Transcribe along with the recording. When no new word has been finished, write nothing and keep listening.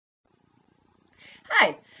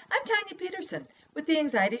Hi, I'm Tanya Peterson with the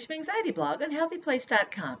Anxiety-Schmanxiety blog on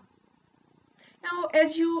healthyplace.com. Now,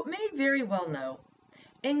 as you may very well know,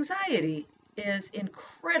 anxiety is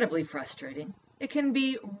incredibly frustrating. It can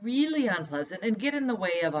be really unpleasant and get in the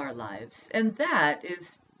way of our lives, and that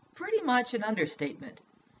is pretty much an understatement.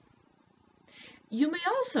 You may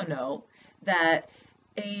also know that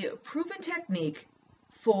a proven technique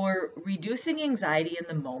for reducing anxiety in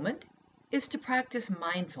the moment is to practice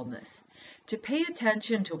mindfulness, to pay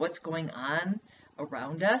attention to what's going on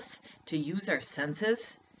around us, to use our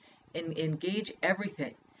senses and engage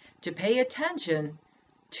everything, to pay attention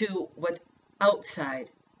to what's outside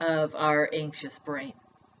of our anxious brain.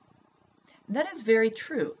 And that is very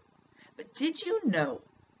true. But did you know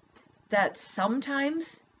that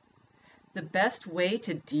sometimes the best way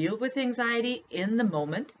to deal with anxiety in the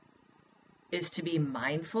moment is to be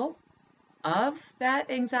mindful of that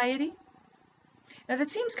anxiety? Now that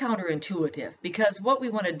seems counterintuitive because what we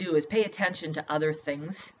want to do is pay attention to other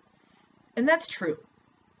things, and that's true.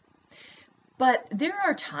 But there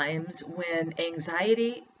are times when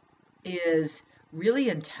anxiety is really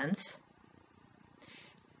intense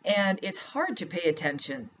and it's hard to pay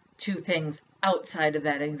attention to things outside of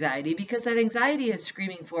that anxiety because that anxiety is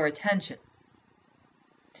screaming for attention.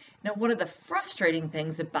 Now, one of the frustrating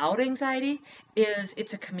things about anxiety is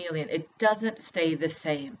it's a chameleon. It doesn't stay the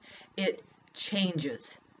same. It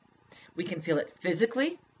changes. We can feel it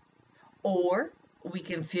physically, or we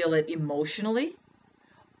can feel it emotionally,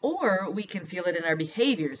 or we can feel it in our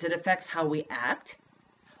behaviors. It affects how we act,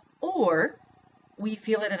 or we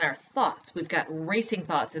feel it in our thoughts. We've got racing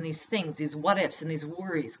thoughts and these things, these what ifs and these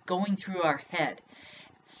worries going through our head.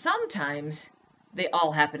 Sometimes they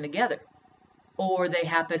all happen together, or they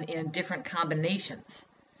happen in different combinations.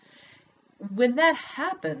 When that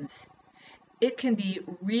happens, it can be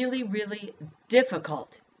really, really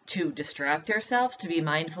difficult to distract ourselves, to be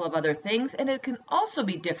mindful of other things, and it can also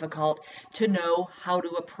be difficult to know how to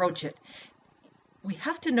approach it. We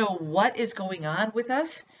have to know what is going on with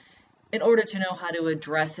us in order to know how to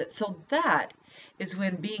address it. So that is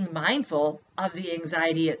when being mindful of the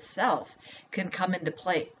anxiety itself can come into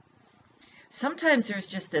play. Sometimes there's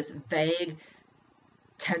just this vague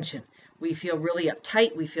tension. We feel really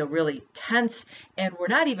uptight, we feel really tense, and we're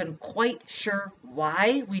not even quite sure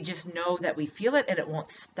why. We just know that we feel it and it won't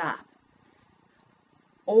stop.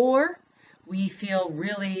 Or we feel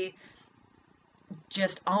really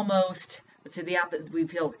just almost, let's say the opposite, we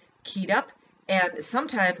feel keyed up, and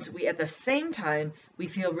sometimes at the same time, we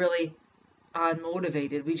feel really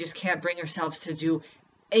unmotivated. We just can't bring ourselves to do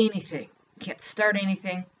anything. We can't start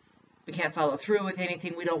anything. We can't follow through with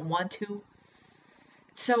anything we don't want to.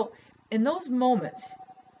 So in those moments,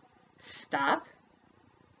 stop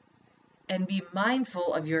and be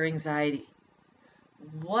mindful of your anxiety.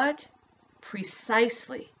 What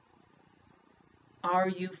precisely are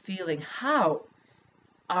you feeling? How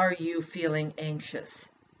are you feeling anxious?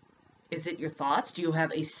 Is it your thoughts? Do you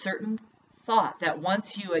have a certain thought that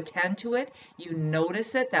once you attend to it, you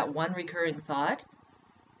notice it, that one recurring thought?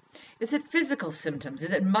 Is it physical symptoms?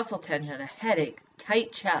 Is it muscle tension, a headache,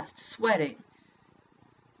 tight chest, sweating?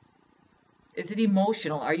 Is it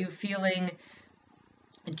emotional? Are you feeling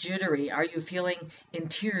jittery? Are you feeling in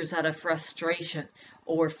tears out of frustration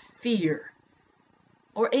or fear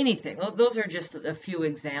or anything? Those are just a few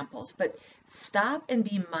examples, but stop and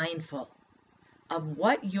be mindful of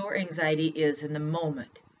what your anxiety is in the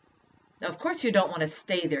moment. Now, of course, you don't want to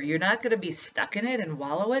stay there. You're not going to be stuck in it and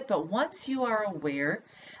wallow it, but once you are aware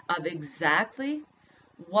of exactly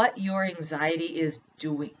what your anxiety is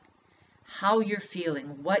doing, how you're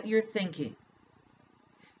feeling, what you're thinking,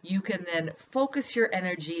 you can then focus your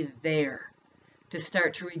energy there to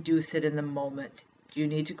start to reduce it in the moment. Do you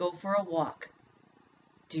need to go for a walk?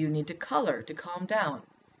 Do you need to color to calm down?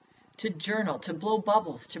 To journal, to blow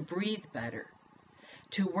bubbles, to breathe better?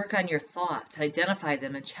 To work on your thoughts, identify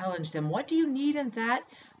them and challenge them? What do you need in that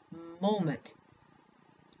moment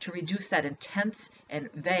to reduce that intense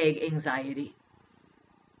and vague anxiety?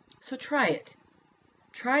 So try it.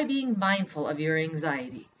 Try being mindful of your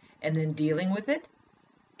anxiety and then dealing with it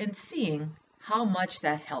and seeing how much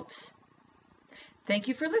that helps. Thank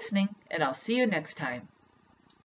you for listening, and I'll see you next time.